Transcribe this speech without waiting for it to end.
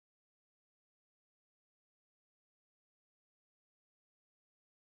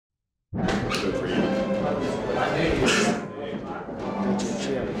Good for you.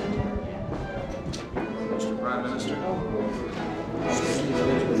 Mr. Prime Minister. All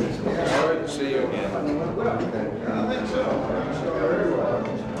right, see you again. I think so.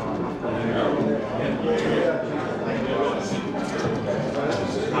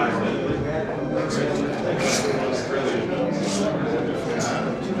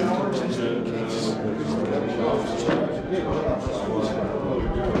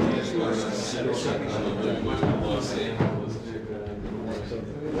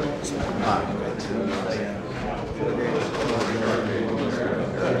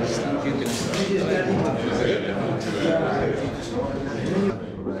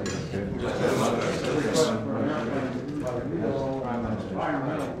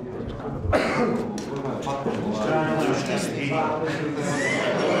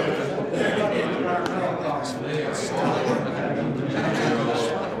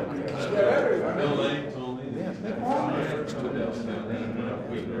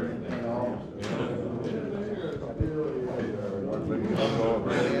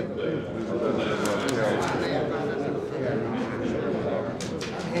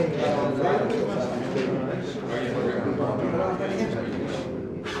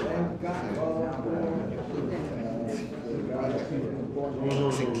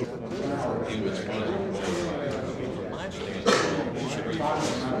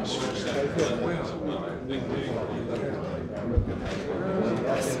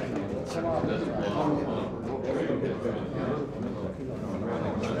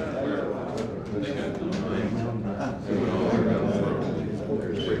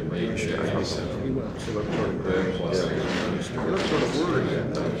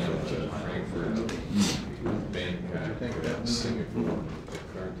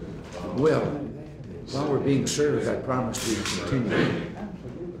 Well, while we're being served, I promised we'd continue.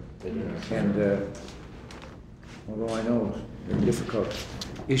 And although I know there are difficult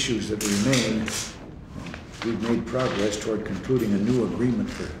issues that remain, we've made progress toward concluding a new agreement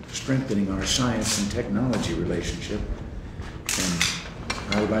for strengthening our science and technology relationship.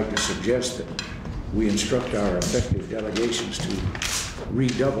 And I would like to suggest that we instruct our effective delegations to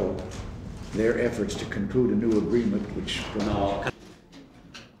redouble their efforts to conclude a new agreement which will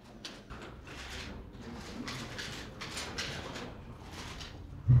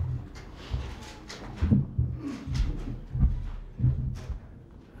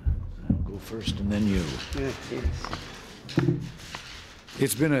first and then you. Yes.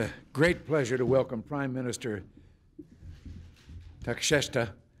 It's been a great pleasure to welcome Prime Minister Takeshita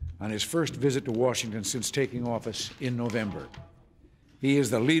on his first visit to Washington since taking office in November. He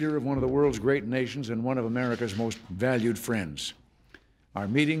is the leader of one of the world's great nations and one of America's most valued friends. Our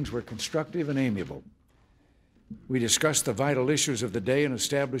meetings were constructive and amiable. We discussed the vital issues of the day and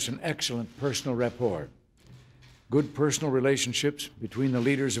established an excellent personal rapport. Good personal relationships between the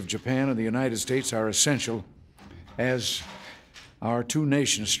leaders of Japan and the United States are essential as our two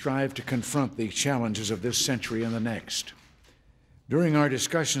nations strive to confront the challenges of this century and the next. During our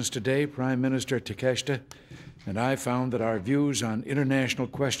discussions today, Prime Minister Takeshita and I found that our views on international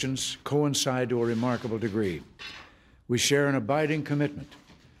questions coincide to a remarkable degree. We share an abiding commitment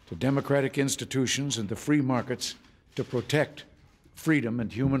to democratic institutions and the free markets to protect freedom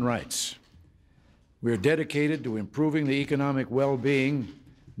and human rights. We are dedicated to improving the economic well-being,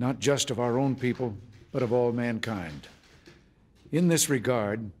 not just of our own people, but of all mankind. In this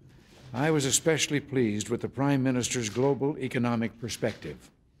regard, I was especially pleased with the Prime Minister's global economic perspective.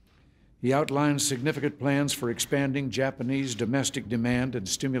 He outlined significant plans for expanding Japanese domestic demand and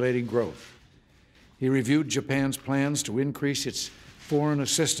stimulating growth. He reviewed Japan's plans to increase its foreign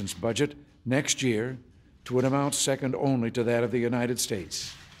assistance budget next year to an amount second only to that of the United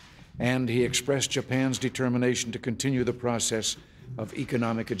States. And he expressed Japan's determination to continue the process of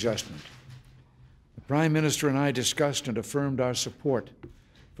economic adjustment. The Prime Minister and I discussed and affirmed our support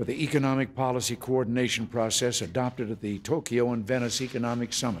for the economic policy coordination process adopted at the Tokyo and Venice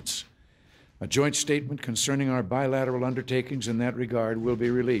economic summits. A joint statement concerning our bilateral undertakings in that regard will be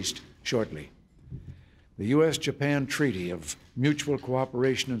released shortly. The U.S.-Japan Treaty of Mutual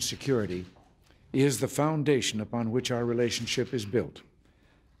Cooperation and Security is the foundation upon which our relationship is built.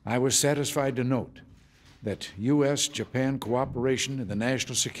 I was satisfied to note that U.S.-Japan cooperation in the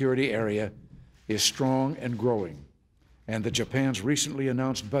national security area is strong and growing, and that Japan's recently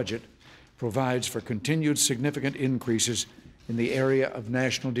announced budget provides for continued significant increases in the area of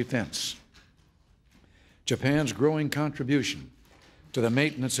national defense. Japan's growing contribution to the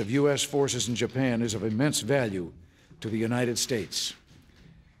maintenance of U.S. forces in Japan is of immense value to the United States.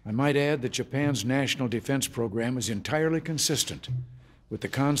 I might add that Japan's national defense program is entirely consistent with the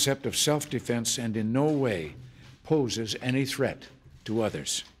concept of self-defense and in no way poses any threat to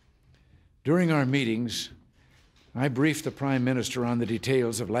others. During our meetings, I briefed the Prime Minister on the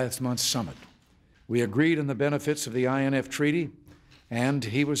details of last month's summit. We agreed on the benefits of the INF Treaty, and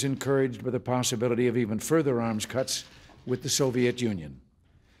he was encouraged by the possibility of even further arms cuts with the Soviet Union.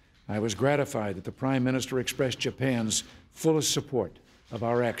 I was gratified that the Prime Minister expressed Japan's fullest support of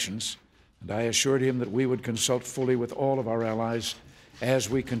our actions, and I assured him that we would consult fully with all of our allies as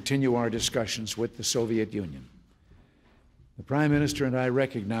we continue our discussions with the Soviet Union. The Prime Minister and I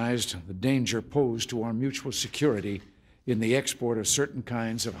recognized the danger posed to our mutual security in the export of certain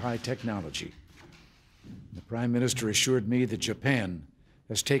kinds of high technology. The Prime Minister assured me that Japan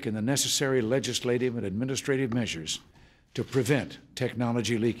has taken the necessary legislative and administrative measures to prevent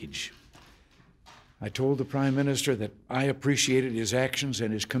technology leakage. I told the Prime Minister that I appreciated his actions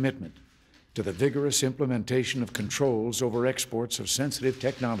and his commitment to the vigorous implementation of controls over exports of sensitive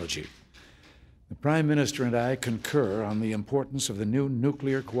technology. The Prime Minister and I concur on the importance of the new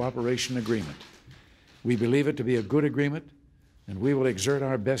nuclear cooperation agreement. We believe it to be a good agreement, and we will exert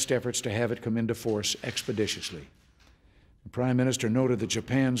our best efforts to have it come into force expeditiously. The Prime Minister noted that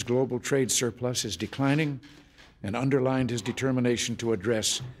Japan's global trade surplus is declining and underlined his determination to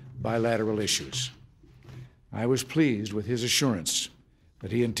address bilateral issues. I was pleased with his assurance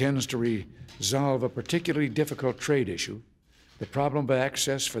that he intends to resolve a particularly difficult trade issue, the problem of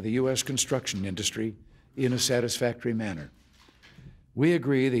access for the U.S. construction industry, in a satisfactory manner. We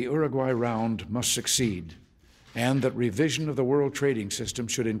agree the Uruguay round must succeed and that revision of the world trading system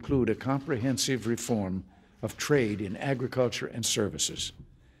should include a comprehensive reform of trade in agriculture and services.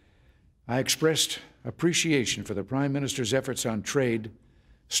 I expressed appreciation for the Prime Minister's efforts on trade,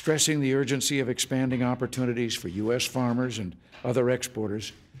 stressing the urgency of expanding opportunities for U.S. farmers and other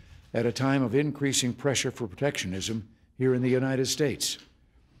exporters at a time of increasing pressure for protectionism here in the United States.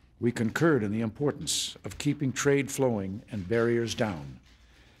 We concurred in the importance of keeping trade flowing and barriers down.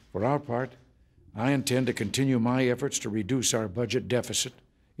 For our part, I intend to continue my efforts to reduce our budget deficit,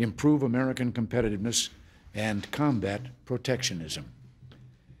 improve American competitiveness, and combat protectionism.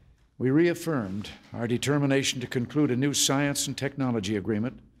 We reaffirmed our determination to conclude a new science and technology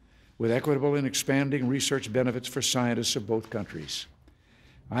agreement with equitable and expanding research benefits for scientists of both countries.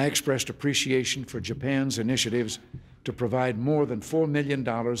 I expressed appreciation for Japan's initiatives to provide more than $4 million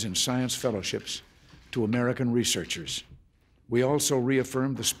in science fellowships to American researchers. We also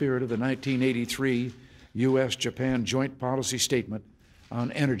reaffirmed the spirit of the 1983 U.S.-Japan Joint Policy Statement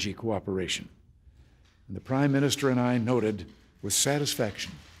on energy cooperation. And the Prime Minister and I noted with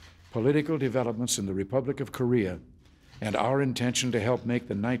satisfaction political developments in the Republic of Korea and our intention to help make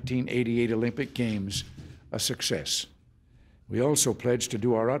the 1988 Olympic Games a success. We also pledged to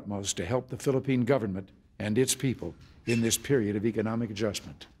do our utmost to help the Philippine government and its people in this period of economic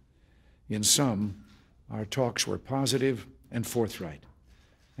adjustment. In sum, our talks were positive and forthright,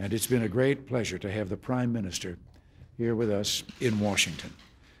 and it's been a great pleasure to have the Prime Minister here with us in Washington.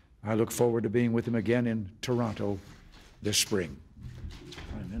 I look forward to being with him again in Toronto this spring.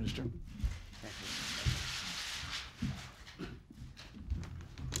 Prime Minister.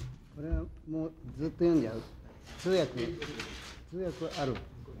 これはもうずっと読んじゃう。通訳ある。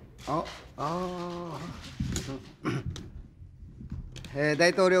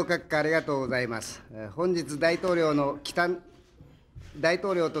大統領閣下ありがとうございます。本日大統領と忌憚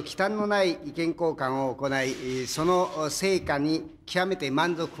のない意見交換を行い、その成果に極めて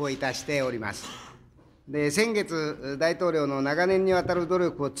満足をいたしております。先月、大統領の長年にわたる努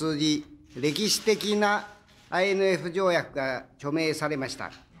力を通じ、歴史的な INF 条約が署名されまし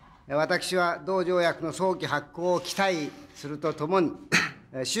た。私は同条約の早期発効を期待するとともに、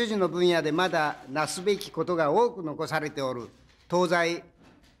種々の分野でまだなすべきことが多く残されておる東西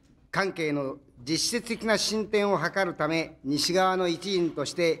関係の実質的な進展を図るため、西側の一員と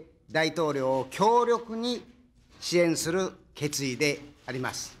して大統領を強力に支援する決意であり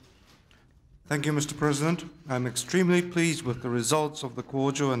ます。Thank you, Mr. President. I'm extremely pleased with the results of the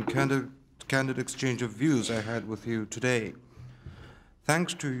cordial and candid exchange of views I had with you today.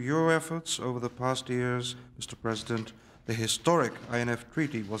 Thanks to your efforts over the past years, Mr. President, the historic INF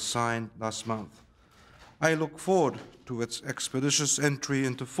Treaty was signed last month. I look forward to its expeditious entry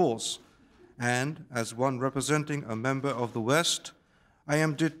into force, and as one representing a member of the West, I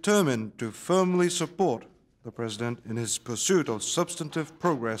am determined to firmly support the President in his pursuit of substantive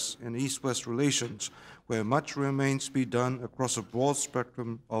progress in East-West relations, where much remains to be done across a broad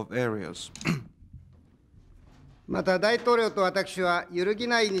spectrum of areas. また大統領と私は揺るぎ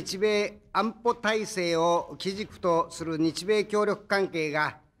ない日米安保体制を基軸とする日米協力関係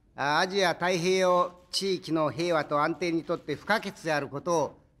がアジア太平洋地域の平和と安定にとって不可欠であること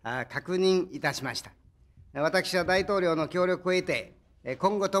を確認いたしました。私は大統領の協力を得て、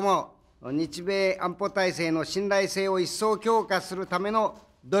今後とも日米安保体制の信頼性を一層強化するための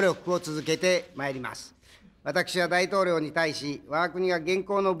努力を続けてまいります。私は大統領に対し、我が国が現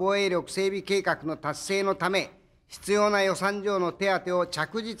行の防衛力整備計画の達成のため、必要な予算上の手当を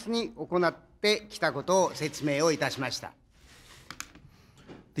着実に行ってきたことを説明をいたしました。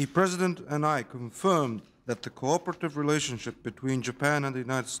The President and I confirmed that the cooperative relationship between Japan and the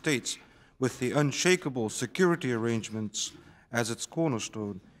United States, with the unshakable security arrangements as its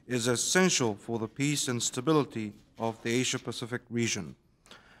cornerstone, is essential for the peace and stability of the Asia-Pacific region.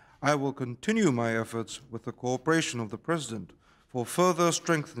 I will continue my efforts with the cooperation of the President for further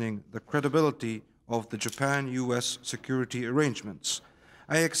strengthening the credibility of the Japan-US security arrangements.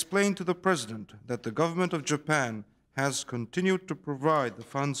 I explained to the President that the government of Japan has continued to provide the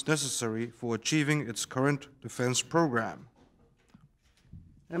funds necessary for achieving its current defense program.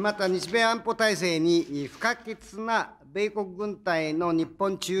 また、日米安保体制に不可欠な米国軍隊の日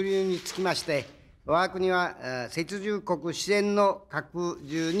本駐留につきまして、我が国は接従国支援の拡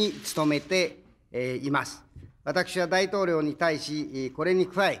充に努めています。私は大統領に対し、これに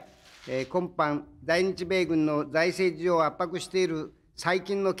加え、今般、在日米軍の財政事情を圧迫している最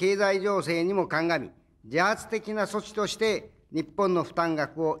近の経済情勢にも鑑み、自発的な措置として、日本の負担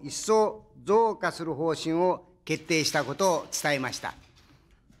額を一層増加する方針を決定したことを伝えました。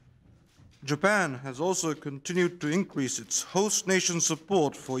Japan has also continued to increase its host nation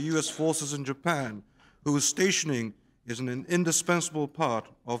support for U.S. forces in Japan, whose stationing is an indispensable part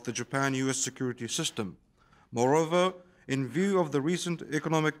of the Japan-U.S. security system. Moreover, in view of the recent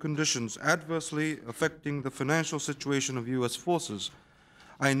economic conditions adversely affecting the financial situation of U.S. forces,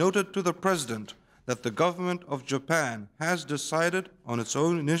 I noted to the President that the government of Japan has decided on its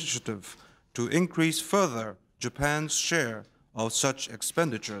own initiative to increase further Japan's share of such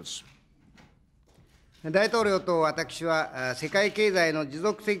expenditures. 大統領と私は、世界経済の持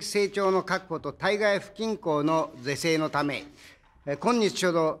続的成長の確保と対外不均衡の是正のため、今日ちょ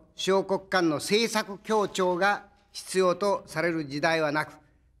うど主要国間の政策協調が必要とされる時代はなく、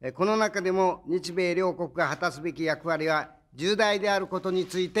この中でも日米両国が果たすべき役割は重大であることに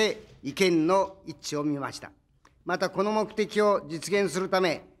ついて意見の一致を見ました。また、この目的を実現するた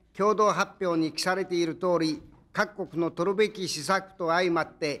め、共同発表に記されているとおり、各国の取るべき施策と相ま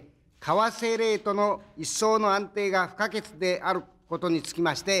って、為替レートの一層の安定が不可欠であることにつき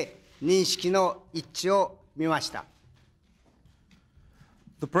まして、認識の一致を見ました。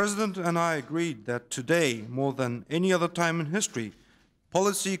The President and I agreed that today, more than any other time in history,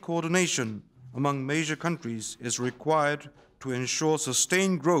 policy coordination among major countries is required to ensure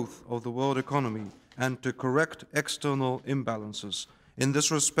sustained growth of the world economy and to correct external imbalances. In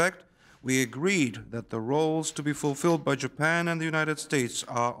this respect, we agreed that the roles to be fulfilled by Japan and the United States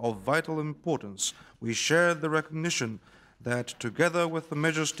are of vital importance. We shared the recognition that, together with the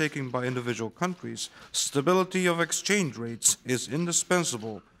measures taken by individual countries, stability of exchange rates is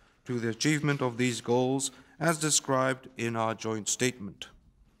indispensable to the achievement of these goals, as described in our joint statement.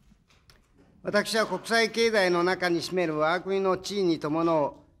 私は国際経済の中に占める我が国の地位に伴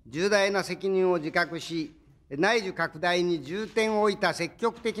う重大な責任を自覚し、内需拡大に重点を置いた積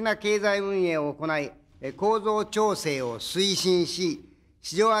極的な経済運営を行い、構造調整を推進し、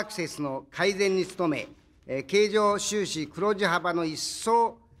市場アクセスの改善に努め、経常収支黒字幅の一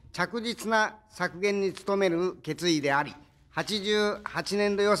層着実な削減に努める決意であり、88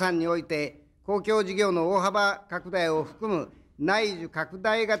年度予算において、公共事業の大幅拡大を含む内需拡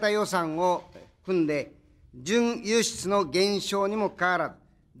大型予算を組んで、純輸出の減少にもかかわらず、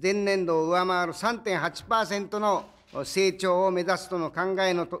前年度を上回る 3.8% の成長を目指すとの考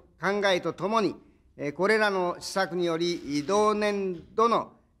えとともに、これらの施策により、同年度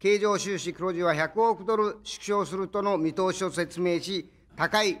の経常収支黒字は100億ドル縮小するとの見通しを説明し、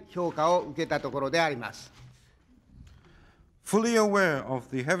高い評価を受けたところであります。Fully aware of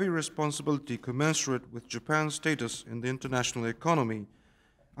the heavy responsibility commensurate with Japan's status in the international economy,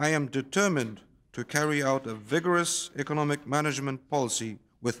 I am determined to carry out a vigorous economic management policy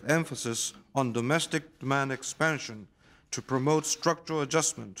with emphasis on domestic demand expansion, to promote structural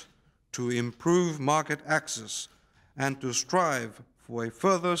adjustment, to improve market access, and to strive for a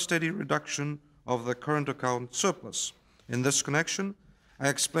further steady reduction of the current account surplus. In this connection, I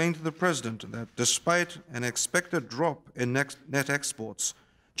explained to the President that despite an expected drop in net exports,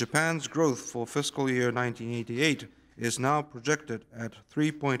 Japan's growth for fiscal year 1988 is now projected at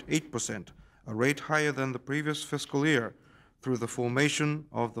 3.8%, a rate higher than the previous fiscal year, through the formation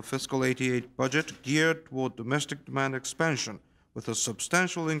of the fiscal 88 budget geared toward domestic demand expansion, with a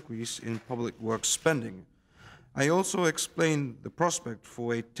substantial increase in public works spending. I also explained the prospect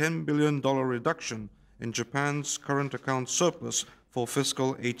for a $10 billion reduction in Japan's current account surplus for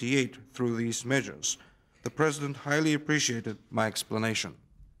fiscal 88 through these measures. The President highly appreciated my explanation.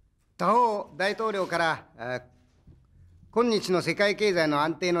 他方、大統領から今日の世界経済の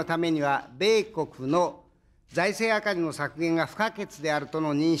安定のためには、米国の財政赤字の削減が不可欠であると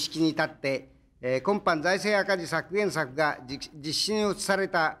の認識に立って、今般財政赤字削減策が実施に移され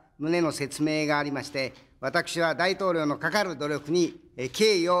た旨の説明がありまして、私は大統領のかかる努力に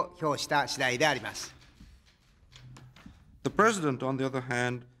敬意を表した次第であります。The President, on the other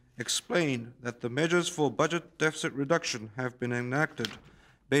hand, explained that the measures for budget deficit reduction have been enacted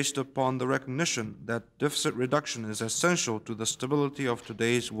based upon the recognition that deficit reduction is essential to the stability of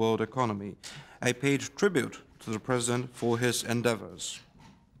today's world economy. I paid tribute to the President for his endeavors.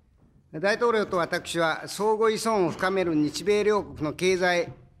 大統領と私は相互依存を深める日米両国の経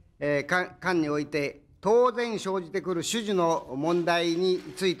済間において当然生じてくる種々の問題に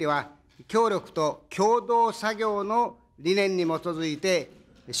ついては協力と共同作業の理念に基づいて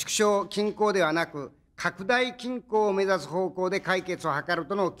縮小均衡ではなく拡大均衡を目指す方向で解決を図る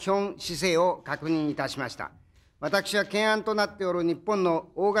との基本姿勢を確認いたしました。私は懸案となっておる日本の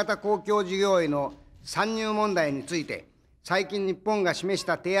大型公共事業への参入問題について、最近日本が示し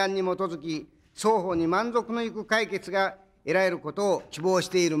た提案に基づき、双方に満足のいく解決が得られることを希望し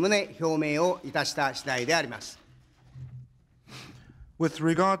ている旨、表明をいたした次第であります。With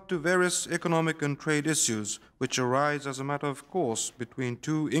regard to various economic and trade issues which arise as a matter of course between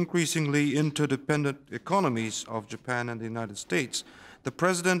two increasingly interdependent economies of Japan and the United States, the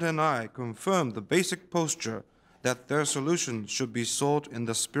President and I confirmed the basic posture that their solutions should be sought in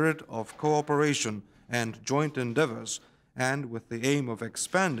the spirit of cooperation and joint endeavors, and with the aim of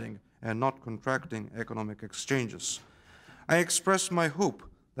expanding and not contracting economic exchanges. I expressed my hope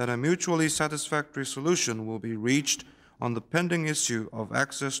that a mutually satisfactory solution will be reached on the pending issue of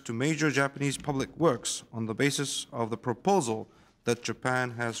access to major Japanese public works on the basis of the proposal that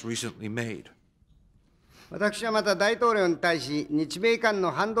Japan has recently made. 私はまた大統領に対し、日米間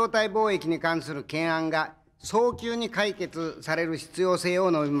の半導体貿易に関する懸案が早急に解決される必要性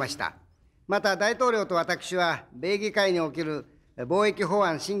を述べました。また大統領と私は、米議会における貿易法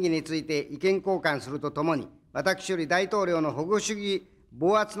案審議について意見交換するとともに、私より大統領の保護主義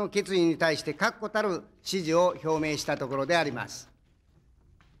暴圧の決意に対して確固たる支持を表明したところであります。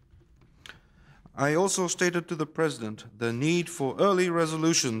I also stated to the President the need for early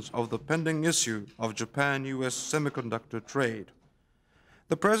resolutions of the pending issue of Japan-US semiconductor trade.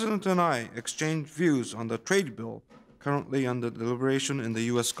 The President and I exchanged views on the trade bill currently under deliberation in the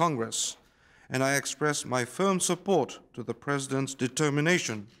US Congress, and I expressed my firm support to the President's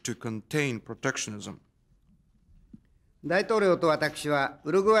determination to contain protectionism. 大統領と私は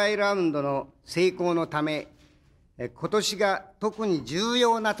ウルグアイラウンドの成功のため、今年が特に重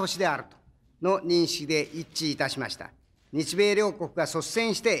要な年であるとの認識で一致いたしました。日米両国が率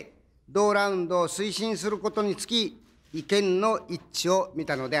先して同ラウンドを推進することにつき、意見の一致を見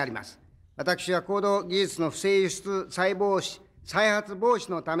たのであります。私は高度技術の不正輸出再発防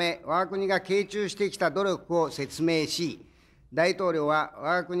止のため、我が国が傾注してきた努力を説明し、大統領は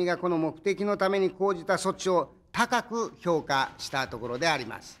我が国がこの目的のために講じた措置を高く評価したところであり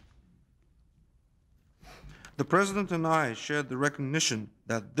ます。The President and I shared the recognition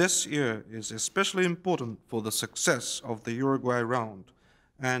that this year is especially important for the success of the Uruguay round,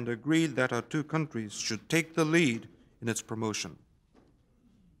 and agreed that our two countries should take the lead in its promotion.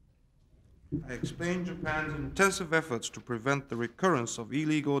 I explained Japan's intensive efforts to prevent the recurrence of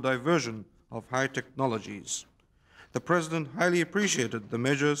illegal diversion of high technologies. The President highly appreciated the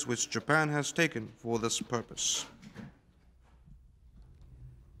measures which Japan has taken for this purpose.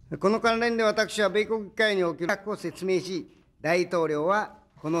 この関連で私は米国議会における計画を説明し、大統領は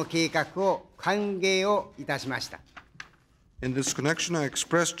この計画を歓迎をいたしました。In this connection, I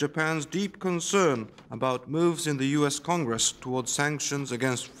expressed Japan's deep concern about moves in the U.S. Congress towards sanctions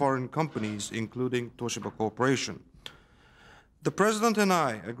against foreign companies, including Toshiba Corporation. The President and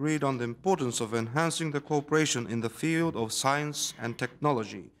I agreed on the importance of enhancing the cooperation in the field of science and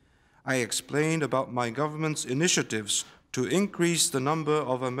technology. I explained about my government's initiatives to increase the number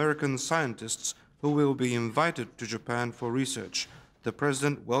of American scientists who will be invited to Japan for research. The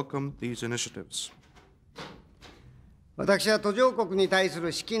President welcomed these initiatives. 私は途上国に対す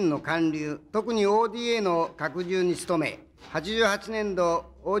る資金の還流、特に ODA の拡充に努め、88年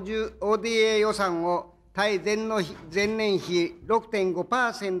度 ODA 予算を対前年比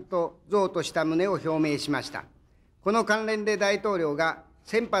 6.5% 増とした旨を表明しました。この関連で大統領が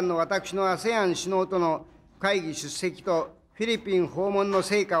先般の私の ASEAN 首脳との会議出席とフィリピン訪問の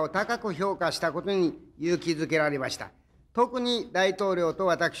成果を高く評価したことに勇気づけられました。特に大統領と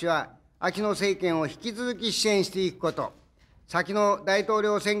私は、秋野政権を引き続き支援していくこと、先の大統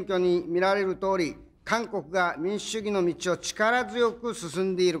領選挙に見られるとおり、韓国が民主主義の道を力強く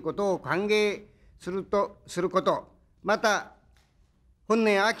進んでいることを歓迎すること、また、本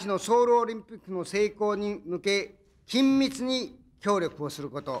年秋のソウルオリンピックの成功に向け、緊密に協力をする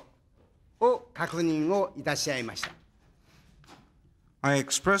ことを確認をいたし合いました。I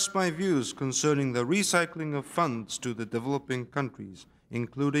expressed my views concerning the recycling of funds to the developing countries,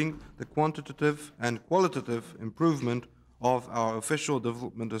 including the quantitative and qualitative improvement of our official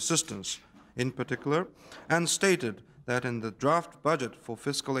development assistance, in particular, and stated that in the draft budget for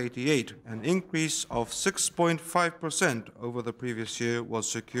fiscal 88, an increase of 6.5% over the previous year was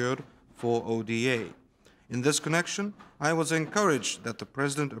secured for ODA. In this connection, I was encouraged that the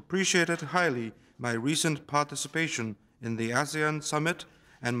President appreciated highly my recent participation in the ASEAN summit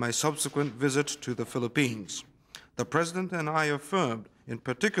and my subsequent visit to the Philippines. The President and I affirmed, in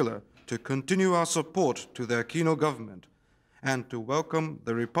particular, to continue our support to the Aquino government and to welcome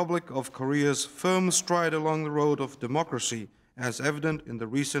the Republic of Korea's firm stride along the road of democracy as evident in the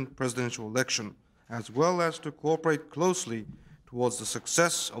recent presidential election, as well as to cooperate closely towards the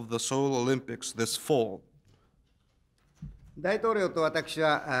success of the Seoul Olympics this fall. 大統領と私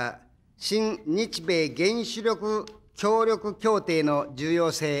は、新日米原子力協力協定の重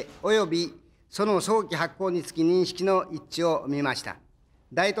要性及びその早期発効につき認識の一致を見ました。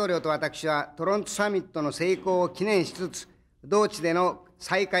大統領と私はトロントサミットの成功を記念しつつ、同地での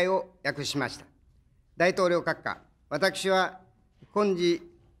再会を約しました。大統領閣下、私は今次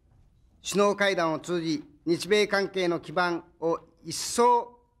首脳会談を通じ、日米関係の基盤を一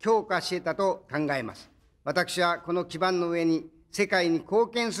層強化し得たと考えます。私はこの基盤の上に世界に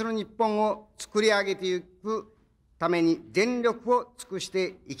貢献する日本を作り上げていくために全力を尽くし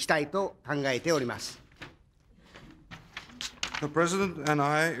ていきたいと考えております。The President and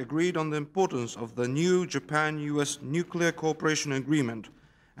I agreed on the importance of the new Japan-US Nuclear Cooperation Agreement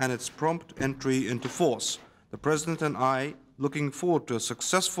and its prompt entry into force. The President and I, looking forward to a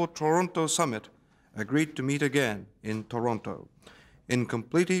successful Toronto summit, agreed to meet again in Toronto. In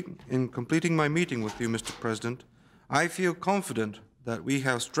completing my meeting with you, Mr. President, I feel confident that we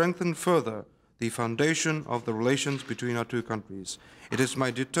have strengthened further the foundation of the relations between our two countries. It is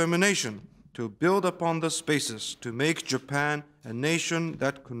my determination to build upon this basis to make Japan a nation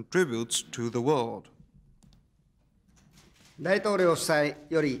that contributes to the world. 大統領夫妻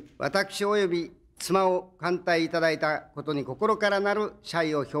より私及び妻を歓待いただいたことに心からなる謝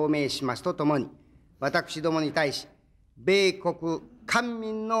意を表明しますとともに、私どもに対し、米国官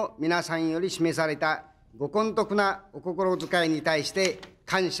民の皆さんより示されたご懇徳なお心遣いに対して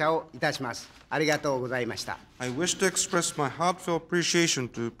感謝をいたします。ありがとうございました。I wish to express my heartfelt appreciation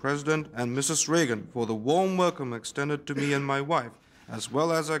to President and Mrs. Reagan for the warm welcome extended to me and my wife, as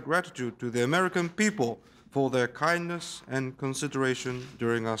well as our gratitude to the American people for their kindness and consideration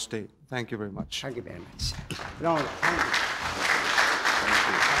during our stay. Thank you very much. Thank you very much. Ronald, thank you.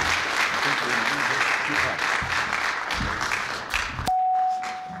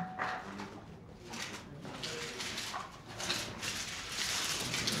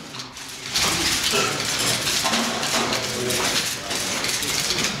 Thank you.